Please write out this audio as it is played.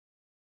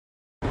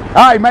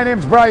Hi, my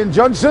name's Brian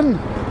Johnson.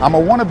 I'm a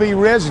wannabe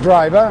race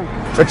driver,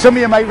 but some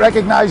of you might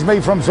recognise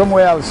me from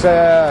somewhere else.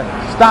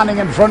 Standing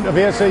in front of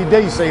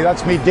AC/DC,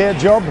 that's my day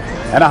job,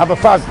 and I have a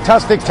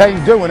fantastic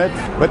time doing it,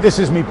 but this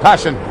is my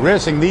passion,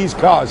 racing these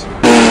cars.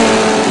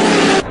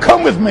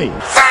 Come with me.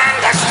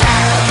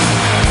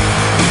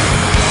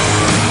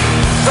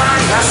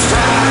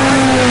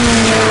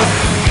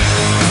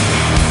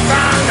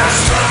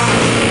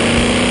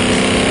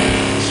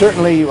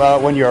 Certainly,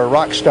 when you're a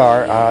rock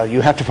star,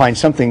 you have to find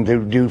something to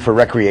do for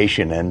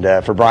recreation.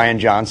 And for Brian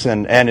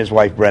Johnson and his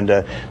wife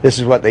Brenda, this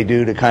is what they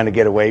do to kind of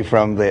get away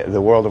from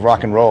the world of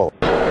rock and roll.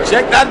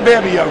 Check that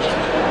baby out.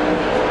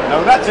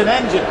 Now that's an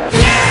engine.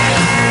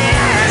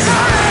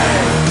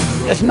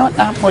 There's not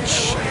that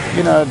much,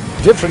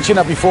 difference.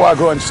 Before I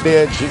go on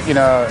stage,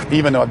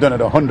 even though I've done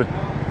it 100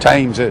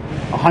 times.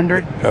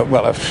 100?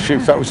 Well, a few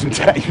thousand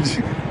times.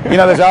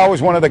 There's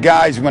always one of the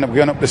guys when I'm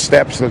going up the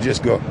steps, they'll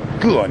just go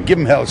on, give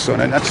him hell, son.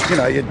 And that's,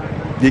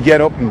 you get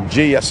up and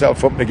G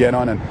yourself up to get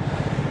on.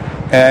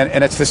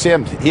 And it's the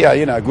same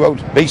here, go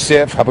out, be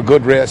safe, have a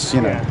good race,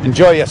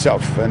 enjoy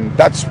yourself. And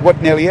that's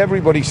what nearly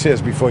everybody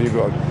says before you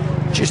go out.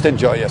 Just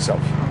enjoy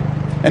yourself.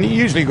 And you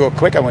usually go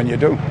quicker when you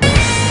do.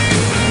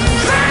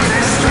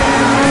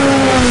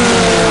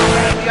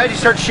 How did you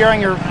start sharing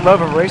your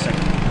love of racing?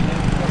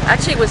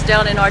 Actually, it was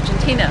down in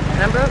Argentina,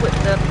 remember? With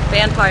the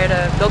band fired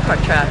a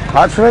go-kart track.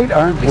 That's right.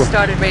 We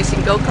started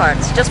racing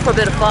go-karts just for a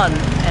bit of fun.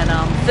 And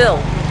Phil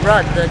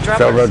Rudd, the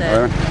drummer,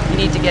 said, you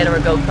need to get her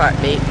a go-kart,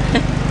 mate.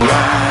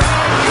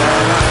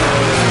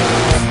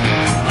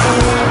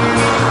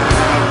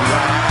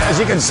 As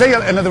you can see,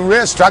 in the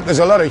racetrack, there's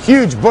a lot of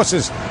huge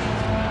buses.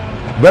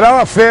 But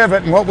our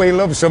favourite and what we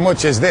love so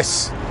much is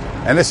this.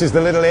 And this is the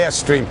little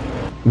Airstream.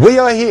 We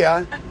are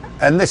here,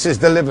 and this is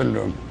the living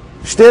room.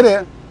 Stay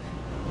there.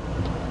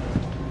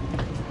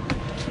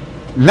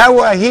 Now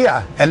we're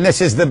here, and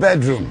this is the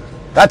bedroom.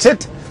 That's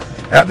it.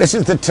 This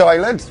is the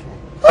toilet.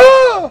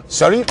 Oh,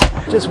 sorry.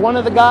 Just one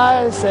of the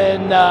guys,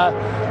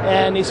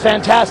 and he's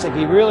fantastic.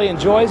 He really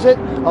enjoys it,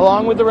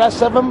 along with the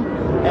rest of them,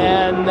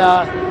 and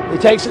he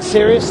takes it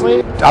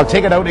seriously. I'll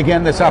take it out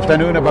again this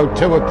afternoon about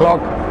 2 o'clock.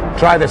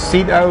 Try the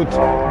seat out.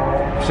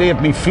 See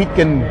if my feet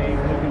can,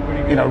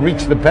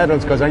 reach the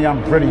pedals, because I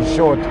am pretty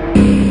short.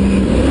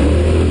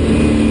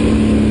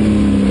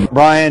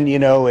 Brian,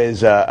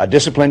 is a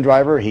disciplined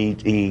driver.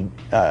 He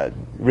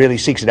really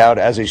seeks it out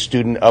as a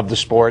student of the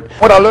sport.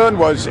 What I learned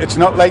was it's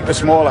not like the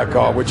smaller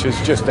car, which is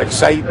just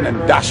exciting and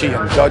dashy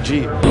and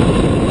dodgy.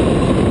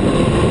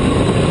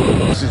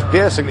 This is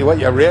basically what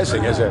you're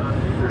racing is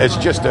it's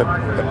just a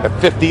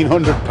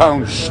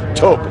 1,500-pound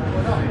tub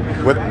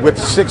with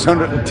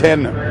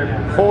 610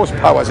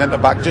 horsepowers in the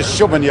back, just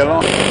shoving you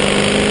along.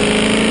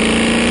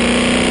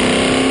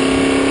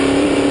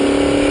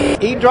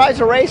 He drives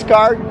a race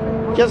car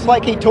just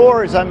like he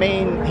tours. I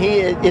mean,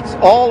 it's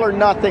all or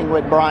nothing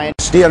with Brian.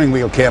 Steering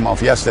wheel came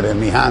off yesterday in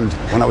my hand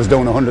when I was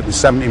doing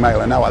 170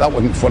 miles an hour. That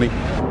wasn't funny.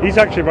 He's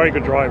actually a very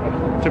good driver,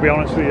 to be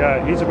honest with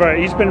you.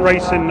 He's been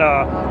racing,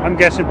 I'm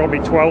guessing,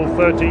 probably 12,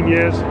 13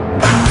 years.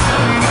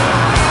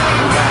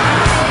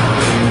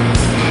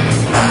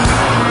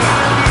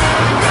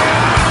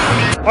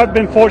 I've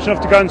been fortunate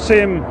enough to go and see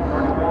him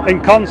in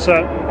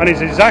concert, and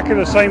he's exactly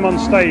the same on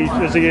stage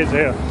as he is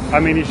here. I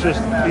mean, he's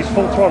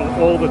full throttle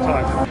all the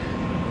time.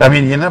 I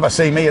mean, you never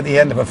see me at the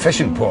end of a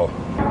fishing pole.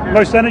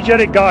 Most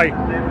energetic guy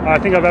I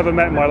think I've ever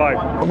met in my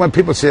life. When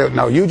people say,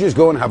 now you just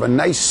go and have a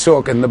nice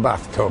soak in the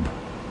bathtub.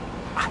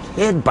 I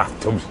hate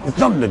bathtubs. There's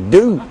nothing to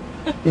do.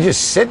 You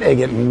just sit there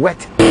getting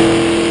wet.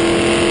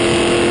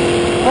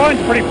 Brian's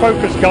a pretty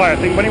focused guy. I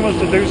think when he wants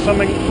to do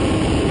something,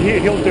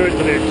 he'll do it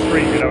to the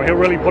extreme. He'll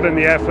really put in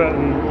the effort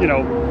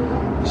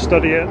and,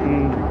 study it.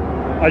 And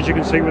as you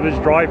can see with his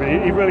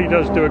driving, he really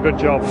does do a good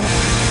job.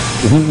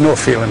 There's no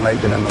feeling like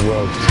it in the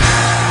world.